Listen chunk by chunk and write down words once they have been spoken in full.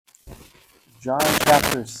John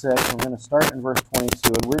chapter 6. We're going to start in verse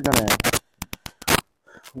 22, and we're going to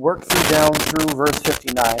work down through verse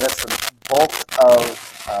 59. That's the bulk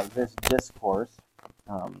of this discourse.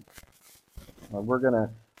 We're going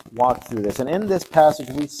to walk through this. And in this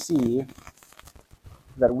passage, we see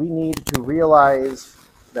that we need to realize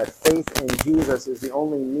that faith in Jesus is the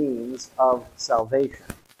only means of salvation.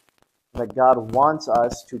 That God wants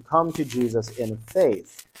us to come to Jesus in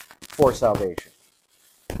faith for salvation.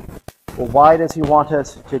 Well, why does he want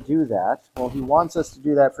us to do that? Well, he wants us to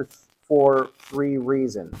do that for three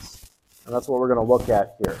reasons. And that's what we're going to look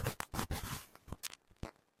at here.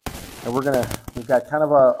 And we've got kind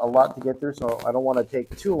of a lot to get through, so I don't want to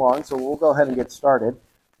take too long, so we'll go ahead and get started.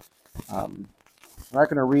 I'm not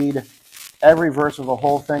going to read every verse of the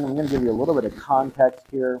whole thing. I'm going to give you a little bit of context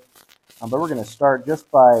here. But we're going to start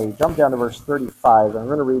just by jump down to verse 35, and I'm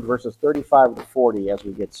going to read verses 35 to 40 as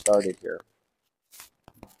we get started here.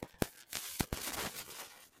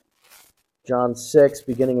 John 6,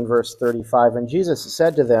 beginning in verse 35, and Jesus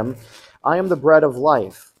said to them, I am the bread of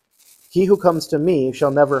life. He who comes to me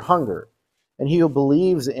shall never hunger, and he who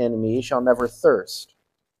believes in me shall never thirst.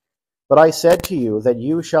 But I said to you that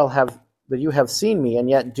you have seen me, and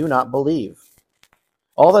yet do not believe.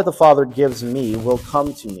 All that the Father gives me will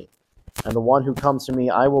come to me, and the one who comes to me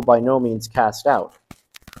I will by no means cast out.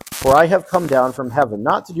 For I have come down from heaven,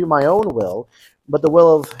 not to do my own will, but the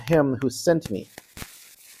will of him who sent me.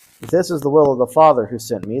 This is the will of the Father who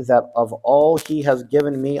sent me, that of all he has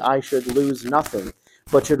given me I should lose nothing,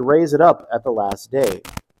 but should raise it up at the last day.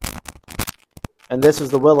 And this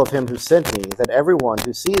is the will of him who sent me, that everyone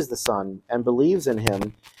who sees the Son and believes in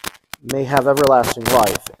him may have everlasting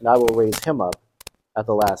life, and I will raise him up at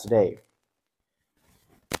the last day.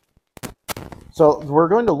 So we're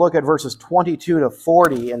going to look at verses 22 to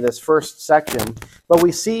 40 in this first section, but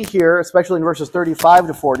we see here, especially in verses 35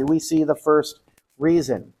 to 40, we see the first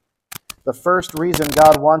reason. The first reason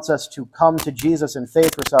God wants us to come to Jesus in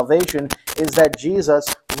faith for salvation is that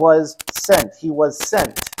Jesus was sent. He was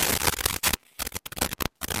sent.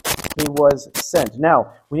 He was sent.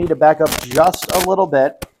 Now, we need to back up just a little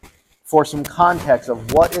bit for some context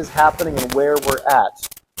of what is happening and where we're at.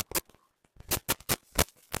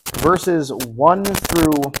 Verses 1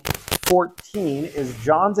 through 14 is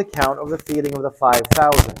John's account of the feeding of the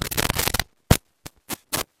 5,000.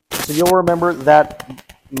 So you'll remember that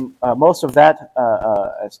most of that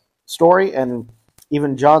story, and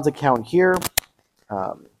even John's account here,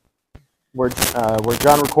 where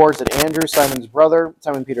John records that Andrew,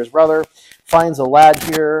 Simon Peter's brother, finds a lad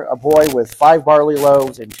here, a boy with 5 barley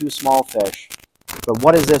loaves and 2 small fish. But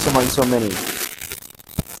what is this among so many?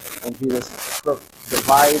 And Jesus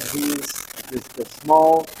divides this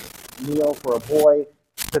small meal for a boy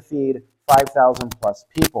to feed 5,000 plus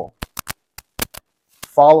people.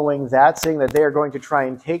 Following that, saying that they are going to try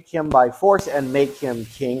and take him by force and make him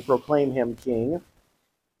king, proclaim him king,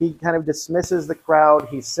 he kind of dismisses the crowd,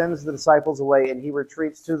 he sends the disciples away, and he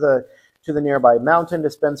retreats to the nearby mountain to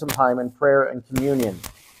spend some time in prayer and communion.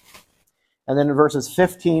 And then in verses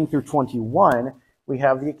 15 through 21, we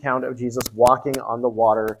have the account of Jesus walking on the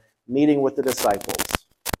water, meeting with the disciples.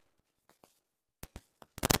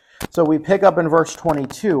 So we pick up in verse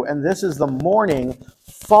 22, and this is the morning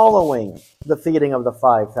following the feeding of the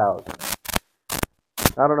 5,000.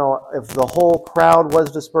 I don't know if the whole crowd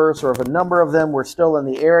was dispersed or if a number of them were still in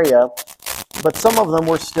the area, but some of them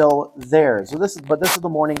were still there. But this is the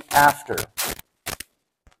morning after.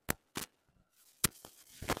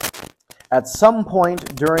 At some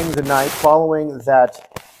point during the night following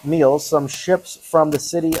that meal, some ships from the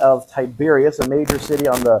city of Tiberias, a major city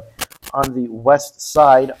on the west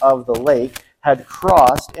side of the lake, had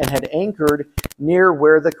crossed and had anchored near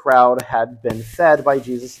where the crowd had been fed by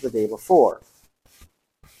Jesus the day before.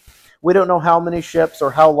 We don't know how many ships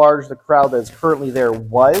or how large the crowd that is currently there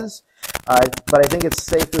was, but I think it's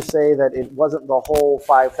safe to say that it wasn't the whole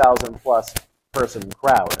 5,000 plus person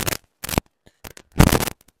crowd.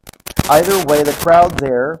 Either way, the crowd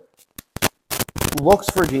there looks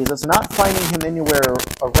for Jesus, not finding him anywhere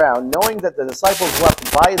around, knowing that the disciples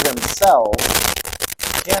left by themselves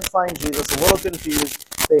can't find Jesus, a little confused.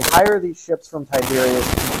 They hire these ships from Tiberias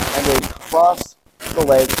and they cross the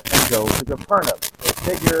lake and go to Capernaum. They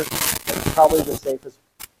figure it's probably the safest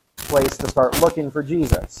place to start looking for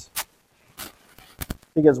Jesus.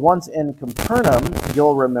 Because once in Capernaum,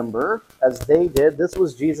 you'll remember, as they did, this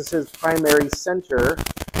was Jesus' primary center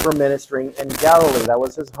for ministering in Galilee. That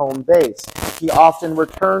was his home base. He often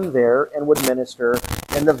returned there and would minister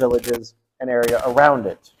in the villages and area around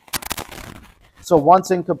it. So once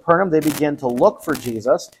in Capernaum, they begin to look for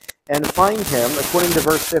Jesus and find him, according to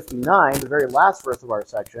verse 59, the very last verse of our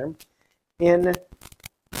section. in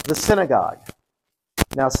the synagogue.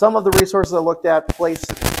 Now, some of the resources I looked at place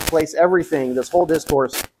everything, this whole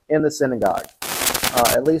discourse, in the synagogue.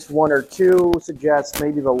 At least one or two suggest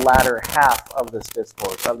maybe the latter half of this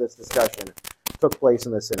discourse, of this discussion, took place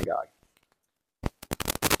in the synagogue.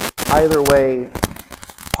 Either way,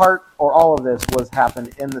 part or all of this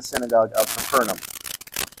happened in the synagogue of Capernaum.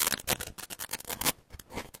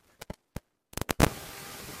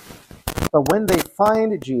 But when they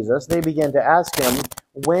find Jesus, they begin to ask him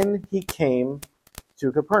when he came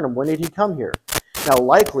to Capernaum. When did he come here? Now,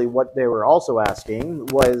 likely what they were also asking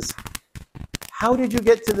was, how did you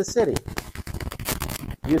get to the city?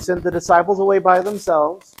 You sent the disciples away by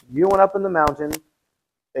themselves. You went up in the mountain.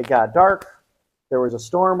 It got dark. There was a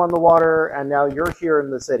storm on the water, and now you're here in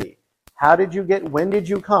the city. When did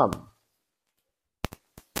you come?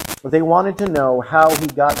 But they wanted to know how he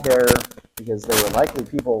got there, because there were likely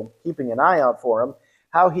people keeping an eye out for him,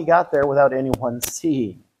 how he got there without anyone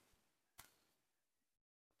seeing.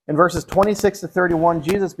 In verses 26 to 31,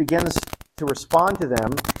 Jesus begins to respond to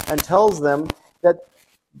them and tells them that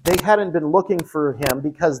they hadn't been looking for him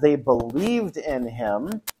because they believed in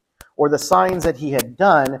him or the signs that he had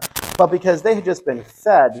done, but because they had just been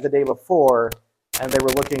fed the day before and they were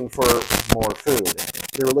looking for more food.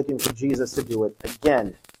 They were looking for Jesus to do it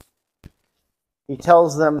again. He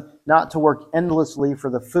tells them not to work endlessly for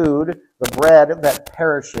the food, the bread that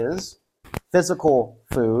perishes, physical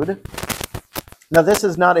food. Now, this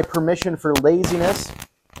is not a permission for laziness,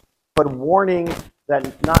 but warning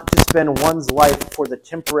that not to spend one's life for the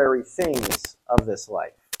temporary things of this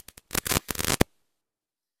life.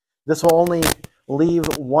 This will only leave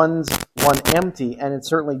one empty, and it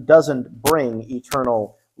certainly doesn't bring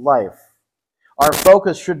eternal life. Our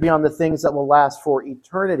focus should be on the things that will last for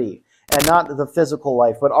eternity, and not the physical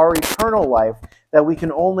life, but our eternal life that we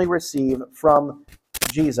can only receive from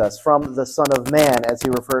Jesus, from the Son of Man, as he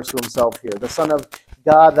refers to himself here, the Son of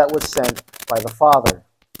God that was sent by the Father.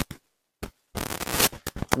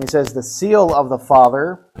 And he says the seal of the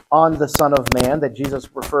Father on the Son of Man that Jesus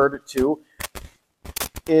referred to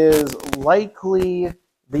is likely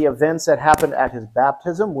the events that happened at his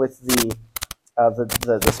baptism with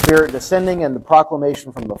the Spirit descending and the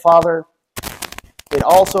proclamation from the Father. It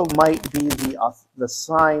also might be the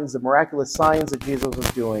signs, the miraculous signs that Jesus was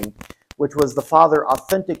doing, which was the Father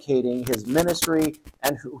authenticating his ministry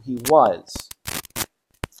and who he was.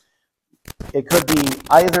 It could be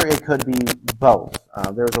either, it could be both.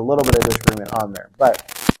 There's a little bit of disagreement on there, but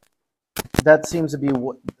that seems to be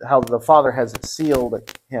how the Father has sealed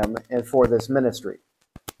him for this ministry.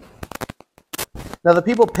 Now the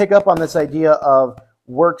people pick up on this idea of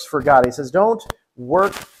works for God. He says, don't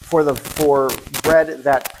work for bread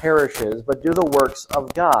that perishes, but do the works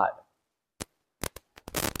of God.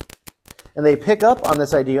 And they pick up on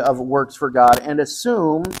this idea of works for God and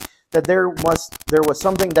assume that there was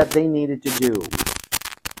something that they needed to do.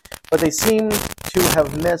 But they seem to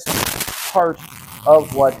have missed part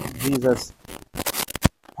of what he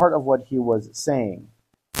was saying.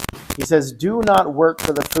 He says, do not work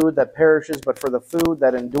for the food that perishes, but for the food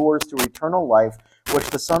that endures to eternal life, which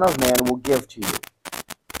the Son of Man will give to you.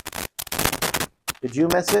 Did you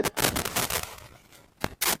miss it?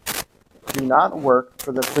 Do not work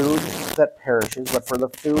for the food that perishes, but for the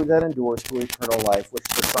food that endures to eternal life, which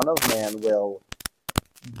the Son of Man will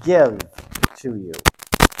give to you.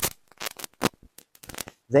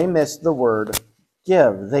 They missed the word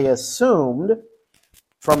give. They assumed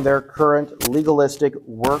from their current legalistic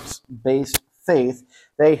works-based faith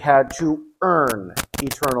they had to earn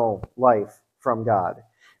eternal life from God.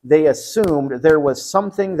 They assumed there was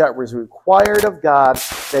something that was required of God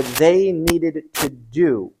that they needed to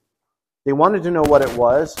do. They wanted to know what it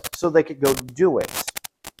was so they could go do it.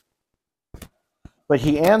 But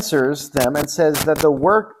he answers them and says that the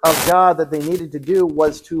work of God that they needed to do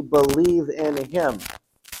was to believe in him.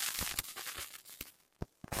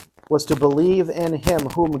 Was to believe in him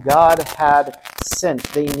whom God had sent.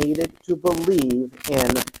 They needed to believe in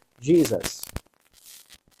Jesus.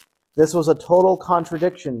 This was a total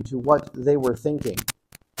contradiction to what they were thinking.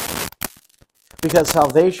 Because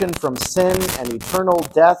salvation from sin and eternal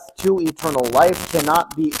death to eternal life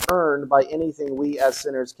cannot be earned by anything we as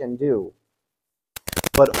sinners can do,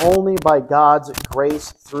 but only by God's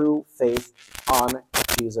grace through faith on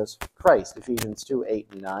Jesus Christ. Ephesians 2:8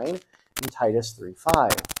 and 9, and Titus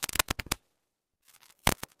 3:5.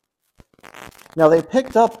 Now they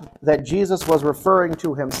picked up that Jesus was referring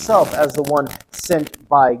to himself as the one sent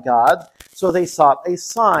by God, so they sought a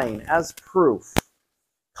sign as proof,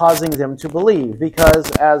 causing them to believe, because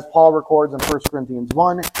as Paul records in 1 Corinthians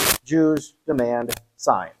 1, Jews demand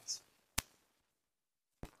signs.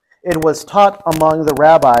 It was taught among the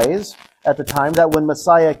rabbis at the time that when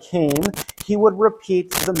Messiah came, he would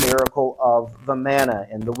repeat the miracle of the manna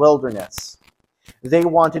in the wilderness. They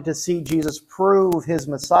wanted to see Jesus prove his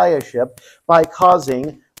messiahship by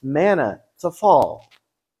causing manna to fall.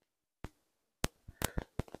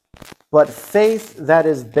 But faith that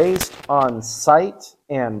is based on sight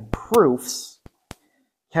and proofs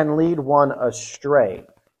can lead one astray.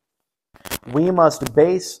 We must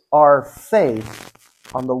base our faith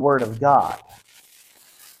on the Word of God.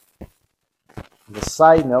 As a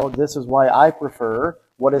side note, this is why I prefer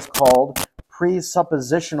what is called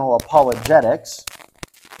presuppositional apologetics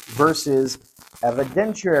versus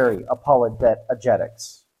evidentiary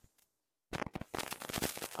apologetics.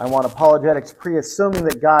 I want apologetics pre-assuming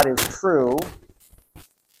that God is true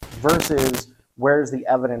versus where's the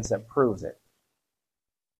evidence that proves it.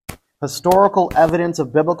 Historical evidence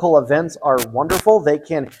of biblical events are wonderful. They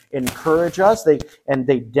can encourage us, they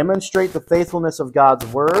demonstrate the faithfulness of God's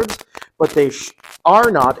words, but they are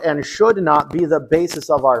not and should not be the basis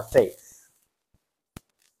of our faith.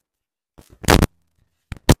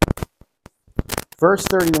 Verse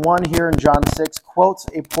 31 here in John 6 quotes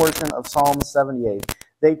a portion of Psalm 78.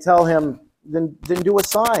 They tell him, then do a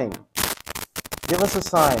sign. Give us a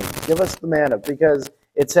sign. Give us the manna. Because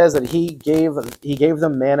it says that he gave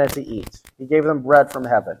them manna to eat. He gave them bread from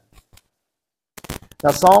heaven.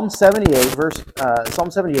 Now Psalm 78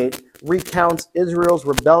 recounts Israel's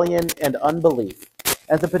rebellion and unbelief.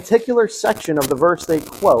 And the particular section of the verse they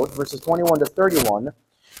quote, verses 21 to 31,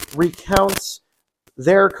 recounts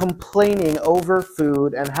their complaining over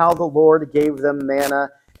food and how the Lord gave them manna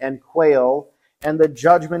and quail and the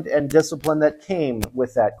judgment and discipline that came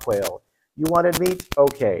with that quail. You wanted meat?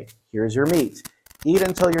 Okay, here's your meat. Eat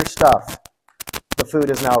until you're stuffed. The food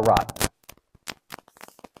is now rotten.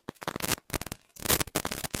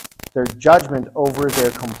 Their judgment over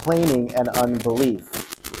their complaining and unbelief.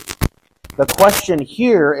 The question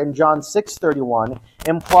here in John 6:31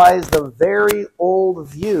 implies the very old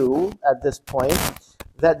view at this point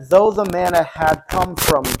that though the manna had come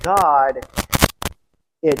from God,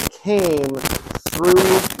 it came through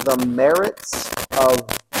the merits of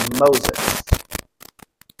Moses.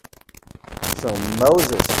 So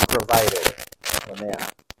Moses provided the manna.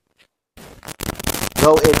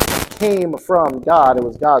 Though it came from God, it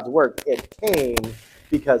was God's work, it came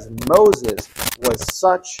because Moses was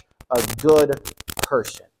such a good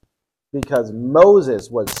person. Because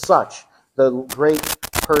Moses was such the great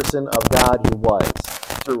person of God he was.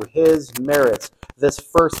 Through his merits, this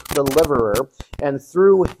first deliverer, and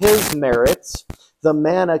through his merits, the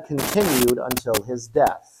manna continued until his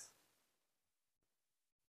death.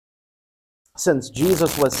 Since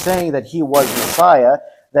Jesus was saying that he was Messiah,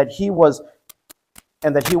 that he was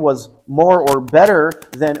more or better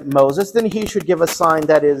than Moses, then he should give a sign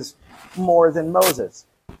that is more than Moses.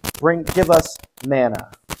 Give us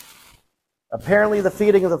manna. Apparently the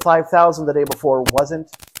feeding of the 5,000 the day before wasn't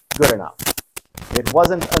good enough. It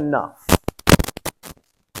wasn't enough.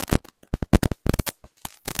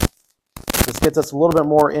 This gets us a little bit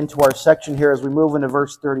more into our section here as we move into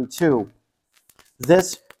verse 32.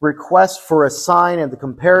 This request for a sign and the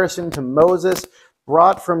comparison to Moses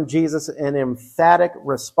brought from Jesus an emphatic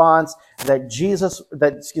response that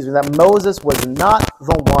Moses was not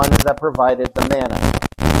the one that provided the manna.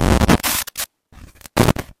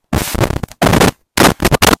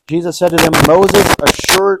 Jesus said to them,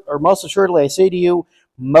 most assuredly I say to you,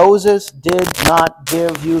 Moses did not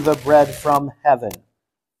give you the bread from heaven,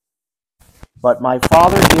 but my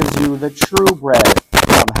Father gives you the true bread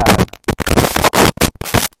from heaven.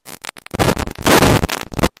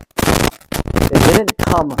 It didn't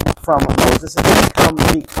come from Moses. It didn't come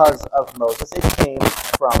because of Moses. It came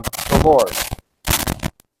from the Lord.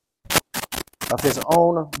 Of his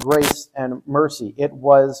own grace and mercy. It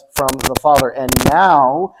was from the Father. And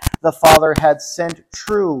now the Father had sent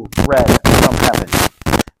true bread from heaven.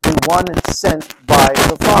 The one sent by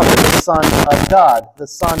the Father, the Son of God, the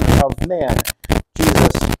Son of Man,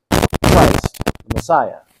 Jesus Christ, the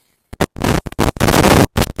Messiah.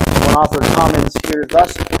 One author comments here,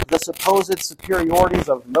 thus the supposed superiorities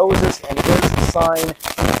of Moses and his sign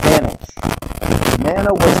vanish.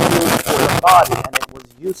 Manna was used for the body and it was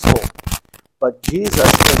useful. But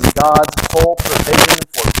Jesus is God's whole provision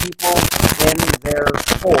for people in their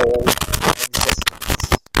whole existence.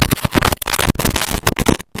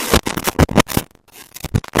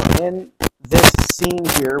 In this scene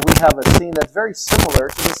here, we have a scene that's very similar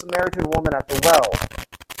to the Samaritan woman at the well.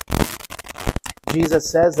 Jesus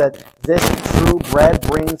says that this true bread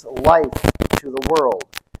brings life to the world,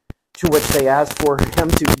 to which they ask for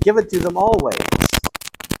him to give it to them always.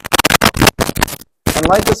 And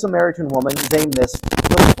like the Samaritan woman, they missed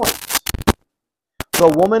the point. The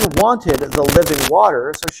woman wanted the living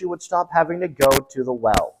water, so she would stop having to go to the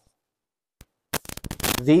well.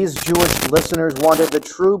 These Jewish listeners wanted the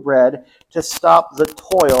true bread to stop the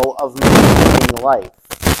toil of maintaining life.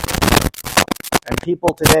 And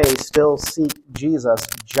people today still seek Jesus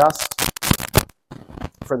just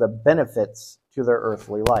for the benefits to their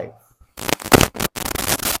earthly life.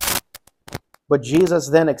 But Jesus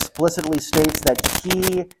then explicitly states that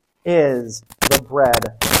he is the bread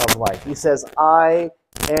of life. He says, I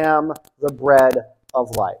am the bread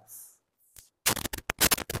of life.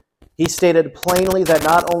 He stated plainly that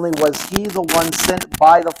not only was he the one sent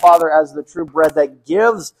by the Father as the true bread that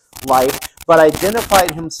gives life, but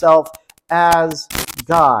identified himself as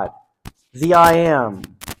God, the I Am,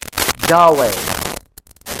 Yahweh,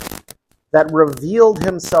 that revealed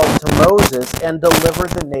himself to Moses and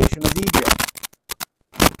delivered the nation of Egypt.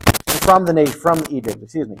 From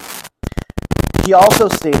Egypt. He also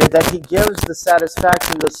stated that he gives the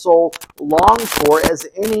satisfaction the soul longs for, as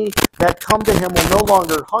any that come to him will no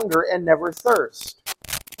longer hunger and never thirst.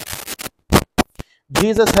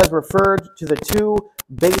 Jesus has referred to the two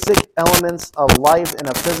basic elements of life in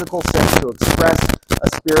a physical sense to express a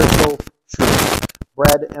spiritual truth: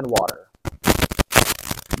 bread and water.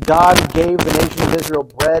 God gave the nation of Israel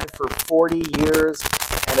bread for 40 years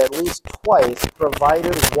and at least twice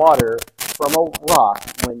provided water from a rock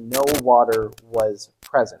when no water was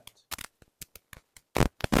present.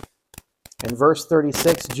 In verse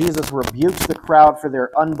 36, Jesus rebukes the crowd for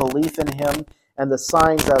their unbelief in him and the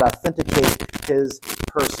signs that authenticate his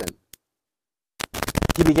person.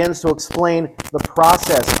 He begins to explain the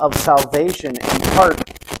process of salvation and part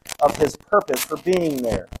of his purpose for being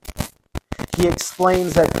there. He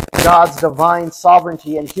explains that God's divine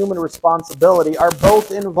sovereignty and human responsibility are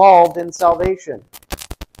both involved in salvation.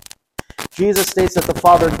 Jesus states that the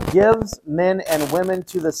Father gives men and women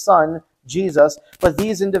to the Son, Jesus, but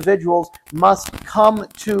these individuals must come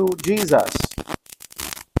to Jesus.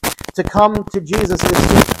 To come to Jesus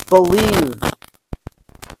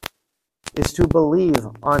is to believe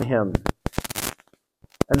on him.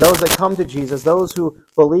 And those that come to Jesus, those who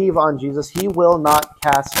believe on Jesus, he will not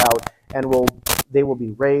cast out, and they will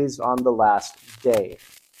be raised on the last day.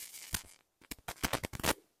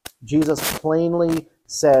 Jesus plainly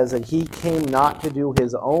says that he came not to do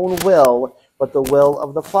his own will, but the will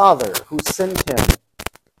of the Father who sent him.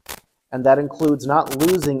 And that includes not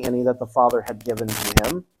losing any that the Father had given to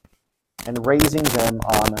him, and raising them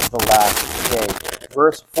on the last day.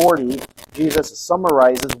 Verse 40, Jesus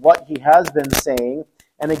summarizes what he has been saying,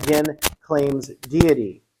 and again claims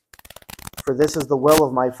deity. For this is the will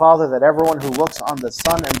of my Father, that everyone who looks on the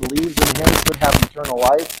Son and believes in him should have eternal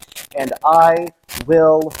life, and I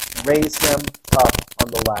will raise him up on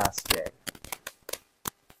the last day.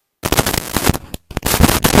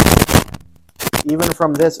 Even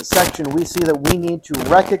from this section, we see that we need to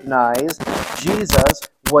recognize Jesus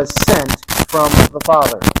was sent from the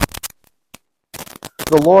Father.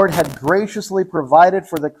 The Lord had graciously provided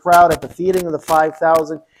for the crowd at the feeding of the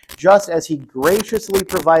 5,000, just as he graciously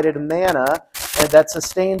provided manna that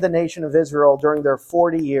sustained the nation of Israel during their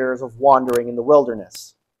 40 years of wandering in the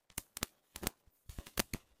wilderness.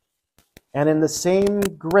 And in the same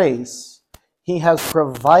grace, he has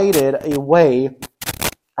provided a way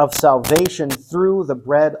of salvation through the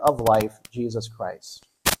bread of life, Jesus Christ.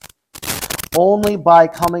 Only by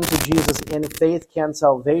coming to Jesus in faith can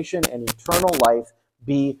salvation and eternal life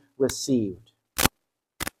be received.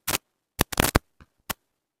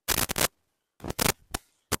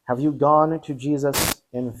 Have you gone to Jesus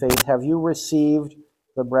in faith? Have you received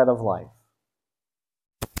the bread of life?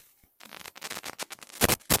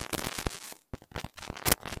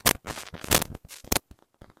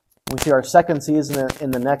 We see our second season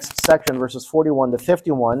in the next section, verses 41 to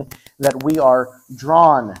 51, that we are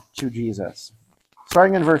drawn to Jesus.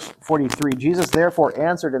 Starting in verse 43, Jesus therefore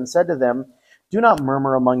answered and said to them, "Do not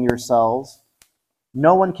murmur among yourselves.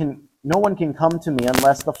 No one can come to me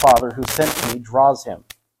unless the Father who sent me draws him,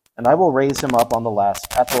 and I will raise him up at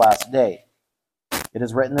the last day. It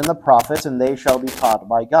is written in the prophets, and they shall be taught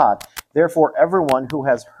by God. Therefore everyone who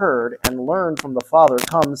has heard and learned from the Father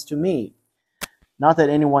comes to me. Not that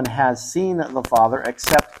anyone has seen the Father,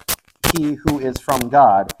 except he who is from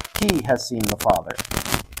God. He has seen the Father.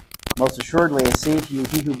 Most assuredly, I say to you,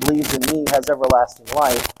 he who believes in me has everlasting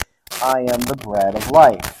life. I am the bread of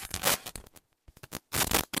life."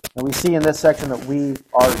 And we see in this section that we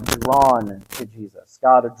are drawn to Jesus.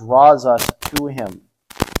 God draws us to him.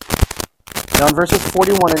 Now in verses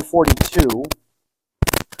 41 and 42,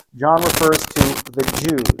 John refers to the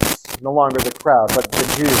Jews, no longer the crowd, but the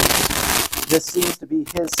Jews. this seems to be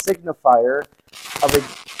his signifier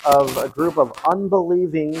of a group of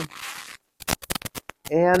unbelieving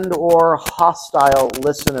and or hostile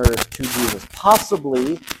listeners to Jesus.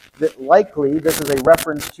 Possibly, likely, this is a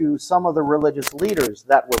reference to some of the religious leaders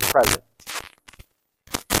that were present.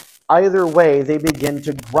 Either way, they begin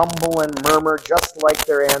to grumble and murmur just like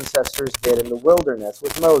their ancestors did in the wilderness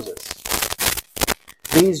with Moses.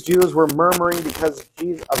 These Jews were murmuring because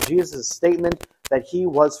of Jesus' statement that he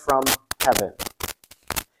was from heaven.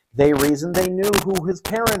 They reasoned they knew who his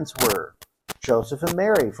parents were, Joseph and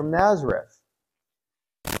Mary from Nazareth.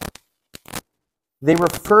 They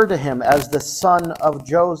refer to him as the son of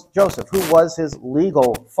Joseph, who was his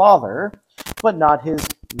legal father, but not his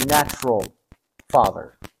natural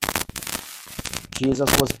father.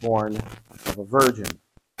 Jesus was born of a virgin.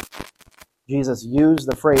 Jesus used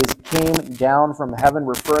the phrase came down from heaven,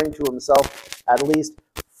 referring to himself at least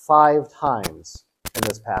 5 times in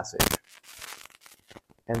this passage.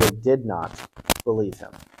 And they did not believe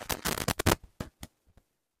him.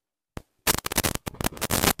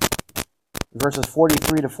 Verses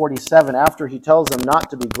 43 to 47, after he tells them not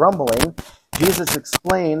to be grumbling, Jesus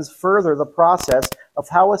explains further the process of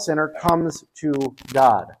how a sinner comes to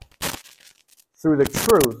God through the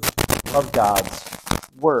truth of God's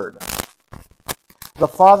word. The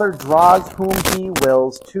Father draws whom he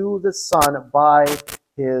wills to the Son by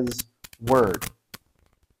his word.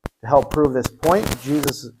 To help prove this point,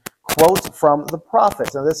 Jesus quotes from the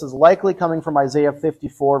prophets. Now, this is likely coming from Isaiah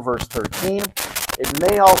 54, verse 13. It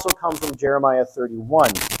may also come from Jeremiah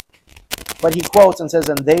 31. But he quotes and says,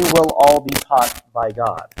 "And they will all be taught by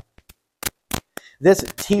God." This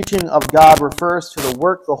teaching of God refers to the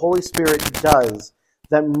work the Holy Spirit does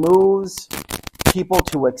that moves people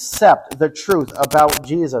to accept the truth about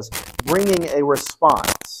Jesus, bringing a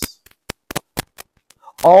response.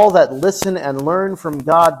 All that listen and learn from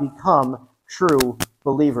God become true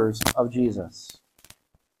believers of Jesus.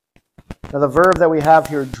 Now, the verb that we have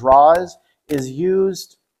here, draws, is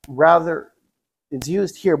used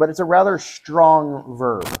here, but it's a rather strong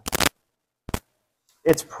verb.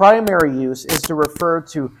 Its primary use is to refer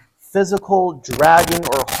to physical dragging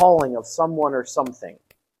or hauling of someone or something.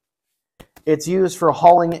 It's used for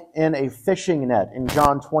hauling in a fishing net in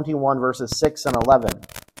John 21, verses 6 and 11.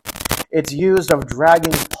 It's used of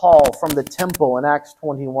dragging Paul from the temple in Acts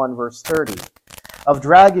 21, verse 30. Of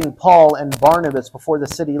dragging Paul and Barnabas before the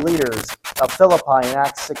city leaders of Philippi in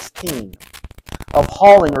Acts 16. Of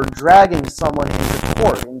hauling or dragging someone into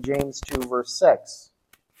court in James 2, verse 6.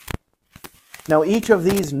 Now, each of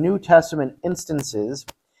these New Testament instances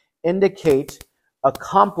indicate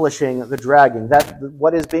accomplishing the dragging. That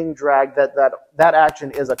what is being dragged, that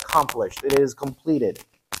action is accomplished. It is completed.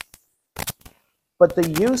 But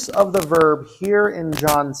the use of the verb here in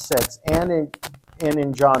John 6 and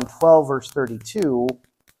in John 12, verse 32,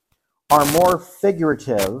 are more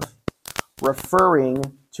figurative,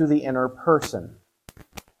 referring to the inner person.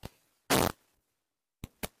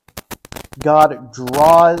 God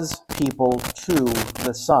draws people to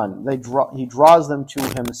the Son. He draws them to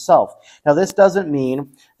himself. Now, this doesn't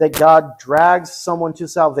mean that God drags someone to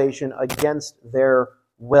salvation against their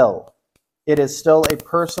will. It is still a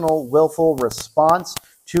personal, willful response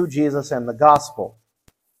to Jesus and the gospel.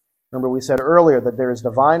 Remember, we said earlier that there is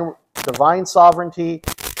divine sovereignty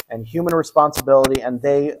and human responsibility, and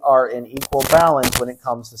they are in equal balance when it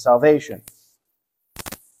comes to salvation.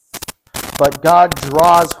 But God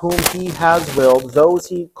draws whom he has willed, those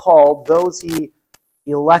he called, those he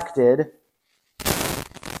elected,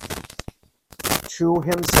 to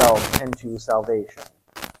himself and to salvation.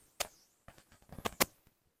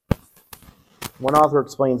 One author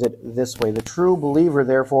explains it this way: the true believer,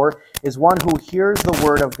 therefore, is one who hears the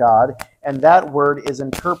word of God, and that word is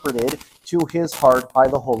interpreted to his heart by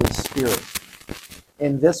the Holy Spirit.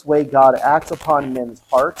 In this way, God acts upon men's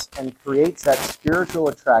hearts and creates that spiritual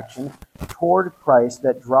attraction toward Christ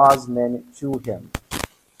that draws men to him.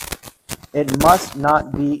 It must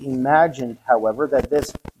not be imagined, however, that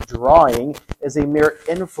this drawing is a mere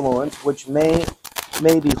influence which may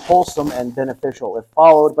be wholesome and beneficial if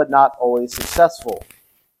followed, but not always successful.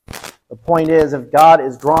 The point is, if God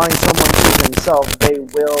is drawing someone to himself, they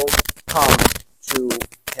will come to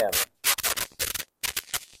him.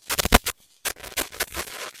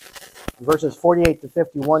 In verses 48 to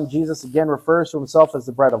 51, Jesus again refers to himself as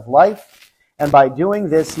the bread of life, and by doing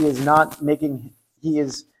this, he is not making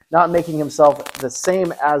himself the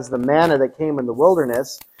same as the manna that came in the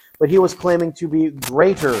wilderness, but he was claiming to be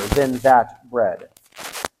greater than that bread.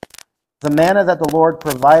 The manna that the Lord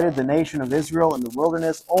provided the nation of Israel in the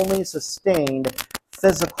wilderness only sustained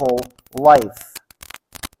physical life.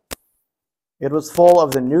 It was full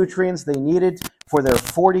of the nutrients they needed for their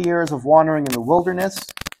 40 years of wandering in the wilderness,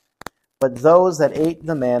 but those that ate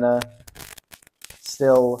the manna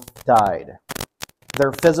still died.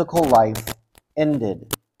 Their physical life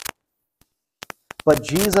ended. But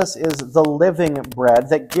Jesus is the living bread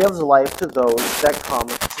that gives life to those that come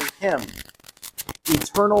to him.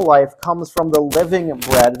 Eternal life comes from the living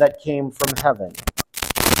bread that came from heaven.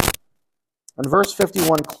 And verse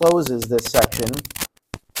 51 closes this section,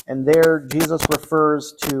 and there Jesus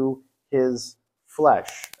refers to his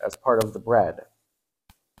flesh as part of the bread.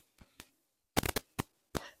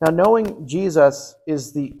 Now, knowing Jesus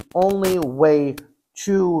is the only way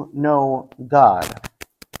to know God.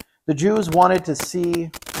 The Jews wanted a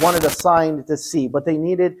sign to see, but they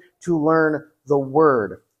needed to learn the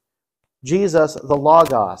Word. Jesus, the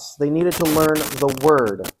Logos, they needed to learn the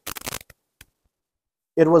Word.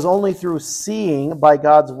 It was only through seeing by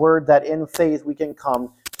God's Word that in faith we can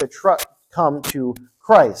come to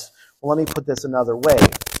Christ. Well, let me put this another way.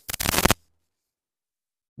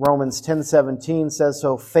 Romans 10:17 says,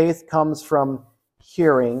 so faith comes from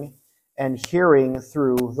hearing, and hearing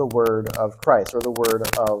through the word of Christ, or the word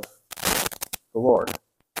of the Lord.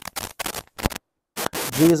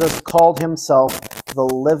 Jesus called himself the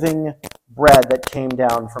living bread that came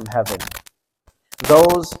down from heaven.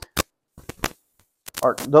 Those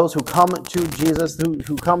who come to Jesus,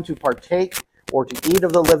 who come to partake or to eat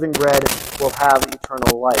of the living bread, will have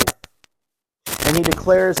eternal life. And he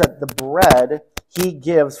declares that the bread he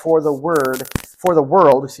gives for the world,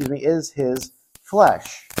 is his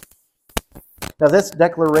flesh. Now this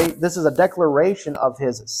is a declaration of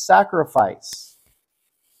his sacrifice.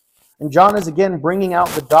 And John is again bringing out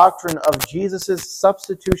the doctrine of Jesus'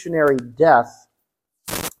 substitutionary death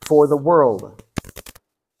for the world.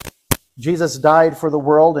 Jesus died for the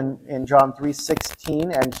world in John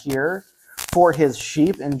 3:16 and here, for his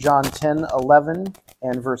sheep in John 10:11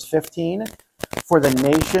 and verse 15, for the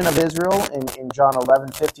nation of Israel in John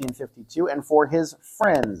 11:50 and 52, and for his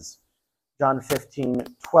friends, John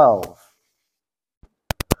 15:12.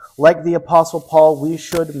 Like the Apostle Paul, we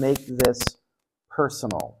should make this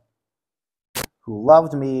personal. Who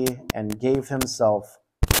loved me and gave himself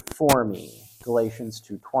for me, Galatians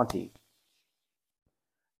 2:20.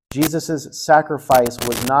 Jesus' sacrifice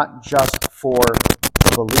was not just for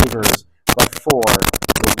the believers, but for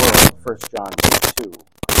the world, 1 John 2.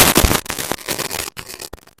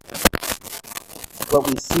 What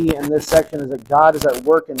we see in this section is that God is at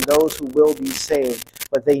work in those who will be saved,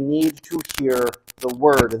 but they need to hear the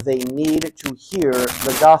word. They need to hear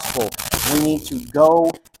the gospel. We need to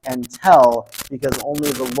go and tell, because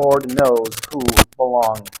only the Lord knows who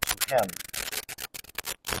belong to him.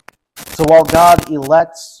 So while God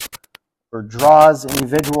elects or draws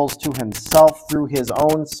individuals to himself through his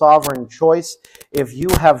own sovereign choice, if you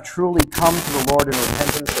have truly come to the Lord in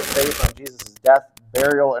repentance or faith on Jesus' death,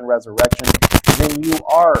 burial, and resurrection, then you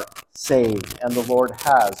are saved, and the Lord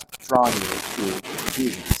has drawn you to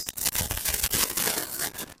Jesus.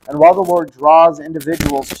 And while the Lord draws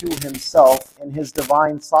individuals to himself in his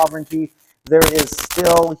divine sovereignty, there is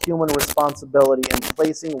still human responsibility in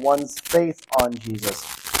placing one's faith on Jesus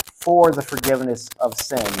for the forgiveness of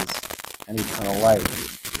sins and eternal life.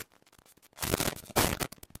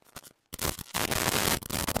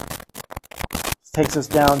 This takes us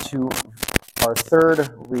down to our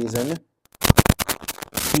third reason.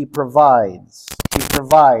 He provides. He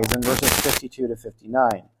provides in verses 52 to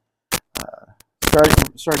 59.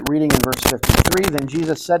 Start reading in verse 53. Then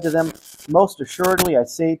Jesus said to them, most assuredly I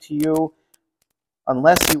say to you,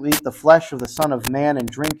 unless you eat the flesh of the Son of Man and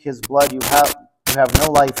drink his blood, you have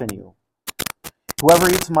no life in you. Whoever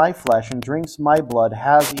eats my flesh and drinks my blood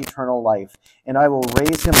has eternal life, and I will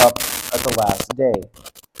raise him up at the last day.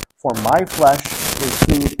 For my flesh is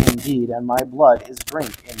food indeed, and my blood is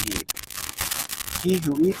drink indeed. He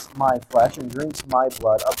who eats my flesh and drinks my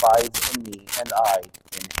blood abides in me, and I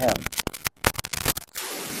in him.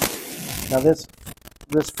 Now this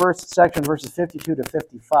first section, verses 52 to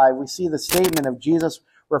 55, we see the statement of Jesus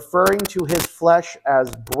referring to his flesh as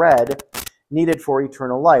bread needed for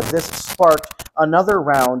eternal life. This sparked another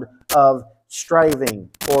round of striving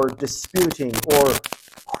or disputing or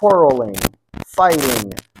quarreling,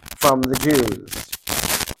 fighting from the Jews.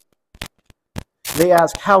 They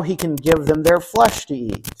ask how he can give them their flesh to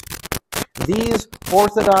eat. These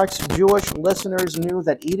Orthodox Jewish listeners knew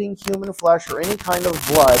that eating human flesh or any kind of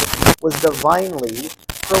blood was divinely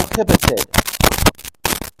prohibited.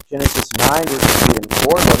 Genesis 9, verses 3 and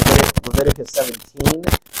 4, Leviticus 17,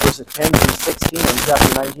 verses 10 through 16, and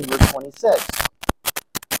chapter 19, verse 26.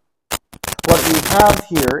 What we have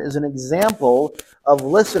here is an example of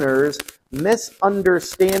listeners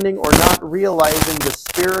misunderstanding or not realizing the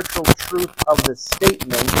spiritual truth of the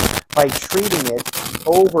statement by treating it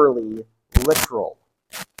overly literal.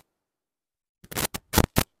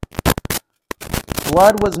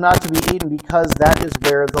 Blood was not to be eaten because that is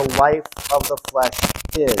where the life of the flesh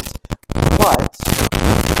is. But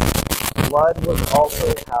blood was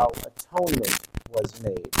also how atonement was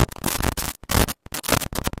made.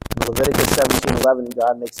 In Leviticus 17:11,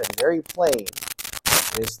 God makes it very plain.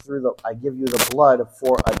 It is through I give you the blood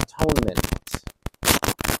for atonement.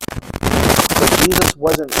 So Jesus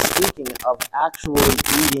wasn't speaking of actually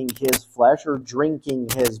eating his flesh or drinking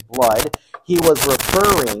his blood. He was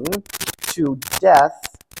referring to death,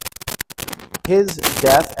 his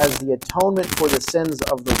death as the atonement for the sins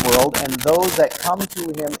of the world, and those that come to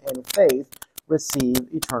him in faith receive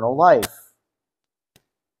eternal life.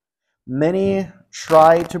 Many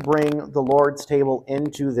try to bring the Lord's table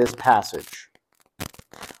into this passage.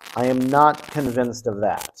 I am not convinced of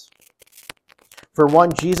that. For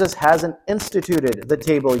one, Jesus hasn't instituted the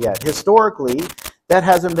table yet. Historically, that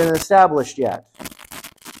hasn't been established yet.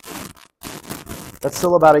 That's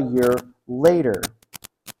still about a year later.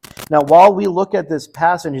 Now, while we look at this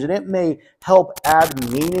passage, and it may help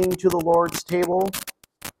add meaning to the Lord's table,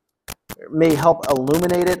 it may help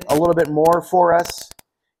illuminate it a little bit more for us,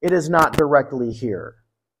 it is not directly here.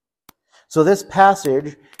 So this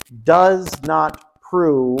passage does not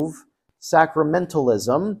prove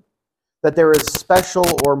sacramentalism, that there is special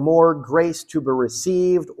or more grace to be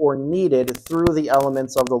received or needed through the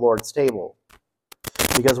elements of the Lord's table.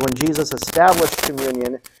 Because when Jesus established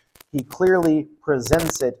communion, he clearly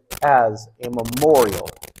presents it as a memorial,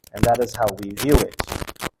 and that is how we view it.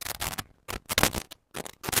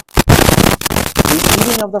 The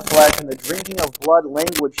eating of the flesh and the drinking of blood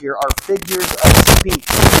language here are figures of speech,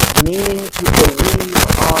 meaning to believe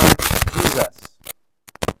on Jesus.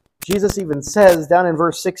 Jesus even says down in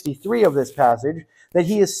verse 63 of this passage that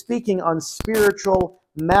he is speaking on spiritual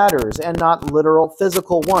matters and not literal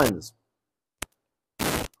physical ones.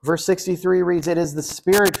 Verse 63 reads, "It is the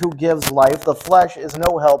Spirit who gives life, the flesh is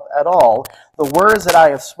no help at all. The words that I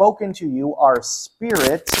have spoken to you are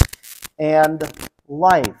spirit and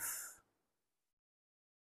life."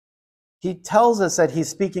 He tells us that he's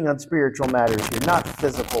speaking on spiritual matters here, not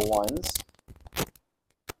physical ones.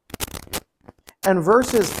 And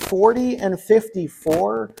verses 40 and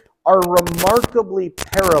 54 are remarkably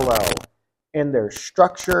parallel in their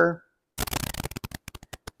structure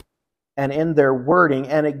and in their wording,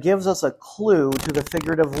 and it gives us a clue to the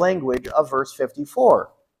figurative language of verse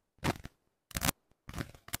 54.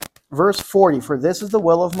 Verse 40, "For this is the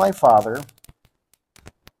will of my Father,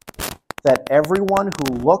 that everyone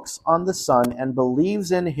who looks on the Son and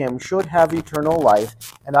believes in him should have eternal life,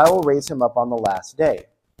 and I will raise him up on the last day."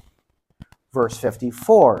 Verse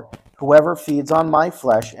 54, "Whoever feeds on my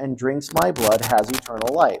flesh and drinks my blood has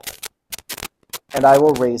eternal life, and I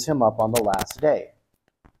will raise him up on the last day."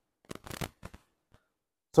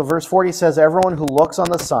 So verse 40 says, everyone who looks on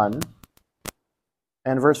the Son,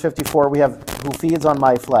 and verse 54, we have who feeds on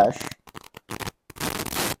my flesh.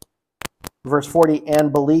 Verse 40,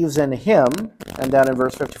 and believes in him, and down in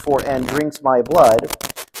verse 54, and drinks my blood,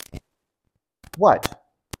 what?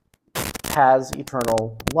 Has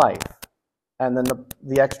eternal life. And then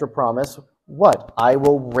the extra promise, what? I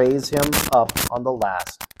will raise him up on the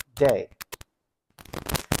last day.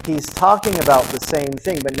 He's talking about the same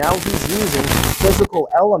thing, but now he's using physical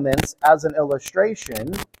elements as an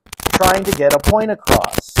illustration, trying to get a point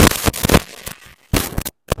across.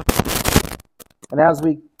 And as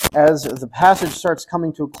the passage starts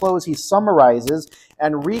coming to a close, he summarizes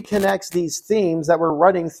and reconnects these themes that were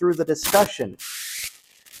running through the discussion.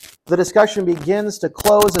 The discussion begins to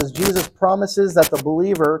close as Jesus promises that the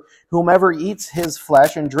believer, whomever eats his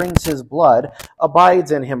flesh and drinks his blood,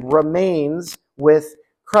 abides in him, remains with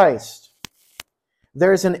Christ.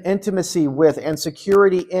 There's an intimacy with and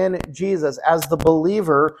security in Jesus as the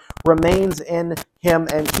believer remains in him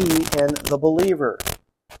and he in the believer.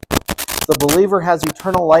 The believer has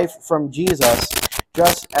eternal life from Jesus,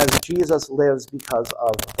 just as Jesus lives because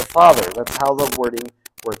of the Father. That's how the wording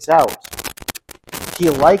works out. He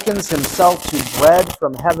likens himself to bread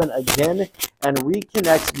from heaven again and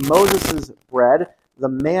reconnects Moses' bread, the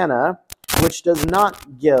manna, which does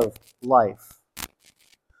not give life.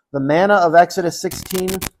 The manna of Exodus 16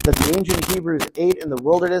 that the ancient Hebrews ate in the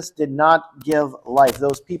wilderness did not give life.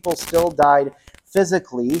 Those people still died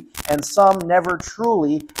physically, and some never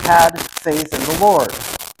truly had faith in the Lord.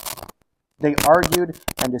 They argued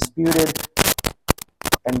and disputed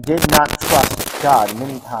and did not trust God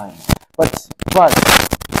many times. But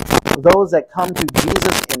Those that come to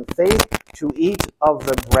Jesus in faith to eat of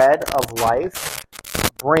the bread of life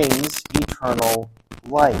brings eternal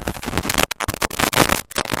life.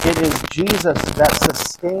 It is Jesus that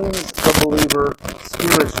sustains the believer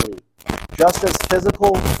spiritually. Just as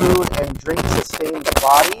physical food and drink sustain the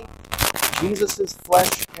body, Jesus'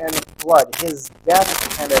 flesh and blood, his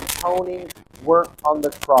death and atoning work on the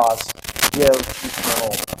cross, give eternal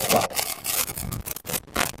life.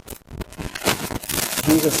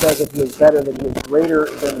 Jesus says if he is better, then he is greater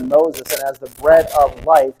than Moses, and as the bread of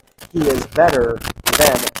life, he is better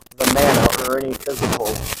than the manna or any physical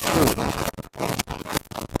food.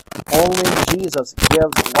 Only Jesus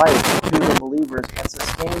gives life to the believers and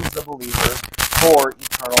sustains the believer for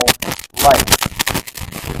eternal life.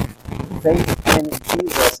 Faith in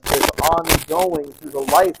Jesus is ongoing through the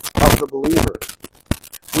life of the believer.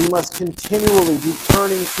 We must continually be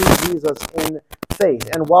turning to Jesus in faith.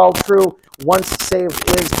 And while true, once saved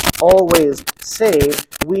is always saved,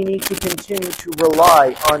 we need to continue to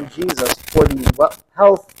rely on Jesus for the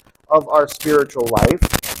health of our spiritual life.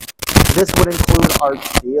 This would include our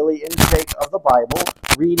daily intake of the Bible,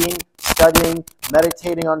 reading, studying,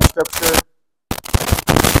 meditating on Scripture,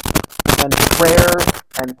 and prayer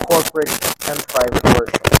and corporate and private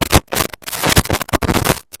worship.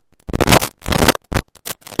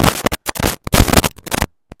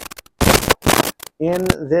 In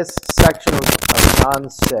this section of John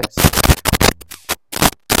 6,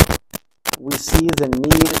 we see the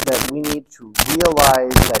need that we need to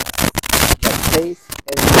realize that faith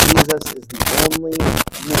in Jesus is the only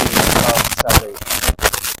means of salvation.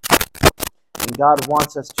 And God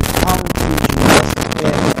wants us to come to Jesus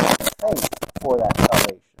in faith for that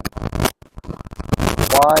salvation.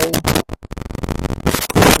 Why?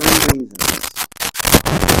 For three reasons.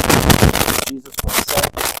 Jesus was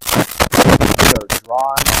sent, we are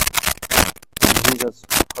drawn, and Jesus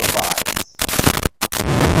provides.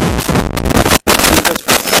 Jesus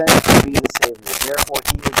was sent to be the Savior. Therefore,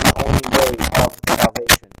 he is the only way of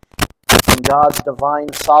salvation. In God's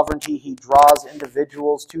divine sovereignty, he draws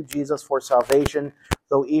individuals to Jesus for salvation,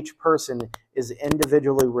 though each person is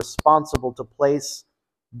individually responsible to place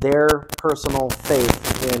their personal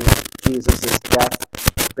faith in Jesus' death,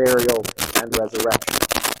 burial, and resurrection.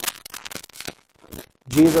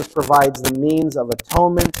 Jesus provides the means of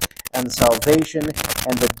atonement and salvation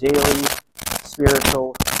and the daily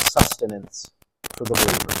spiritual sustenance for the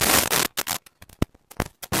believer.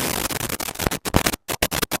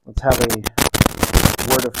 Let's have a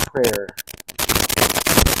word of prayer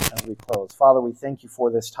as we close. Father, we thank you for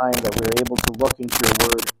this time that we're able to look into your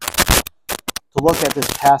word, to look at this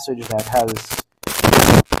passage that has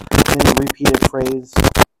many repeated phrases,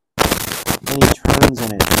 many turns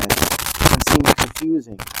in it that can seem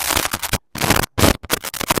confusing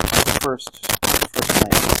at the first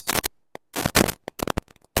glance.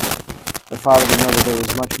 But Father, we know that there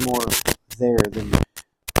is much more there than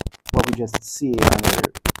what we just see on a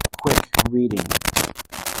quick reading.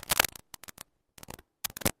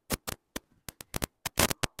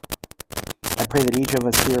 I pray that each of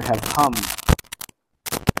us here have come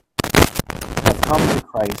to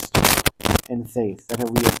Christ in faith, that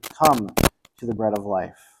we have come to the bread of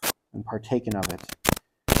life and partaken of it.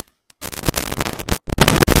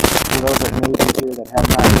 For those that may be here that have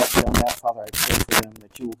not yet done that, Father, I pray for them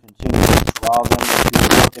that you will continue to draw them, that you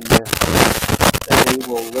will work in their hearts, that they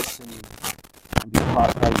will listen and be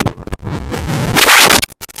taught by you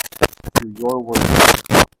through your word.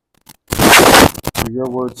 Through your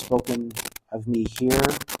word spoken of me here,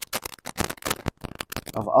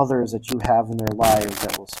 of others that you have in their lives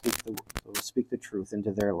that will speak the truth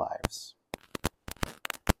into their lives.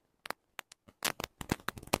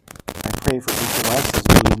 I pray for each of us as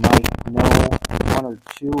we might know one or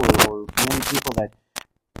two or many people that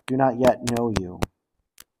do not yet know you,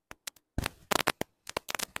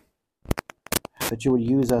 that you would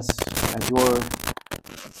use us as your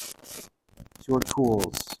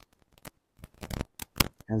tools,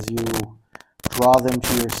 as you draw them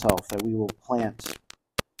to yourself, that we will plant,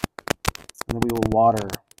 and that we will water,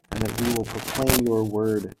 and that we will proclaim your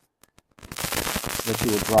word, that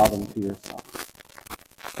you will draw them to yourself.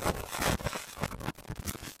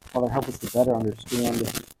 Father, help us to better understand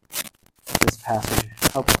this passage.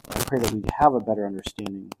 I pray that we have a better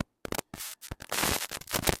understanding.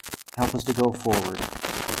 Help us to go forward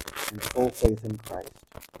in full faith in Christ.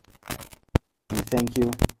 We thank you,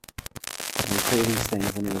 and we pray these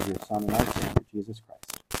things in the name of your Son and our Savior, Jesus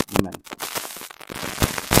Christ. Amen.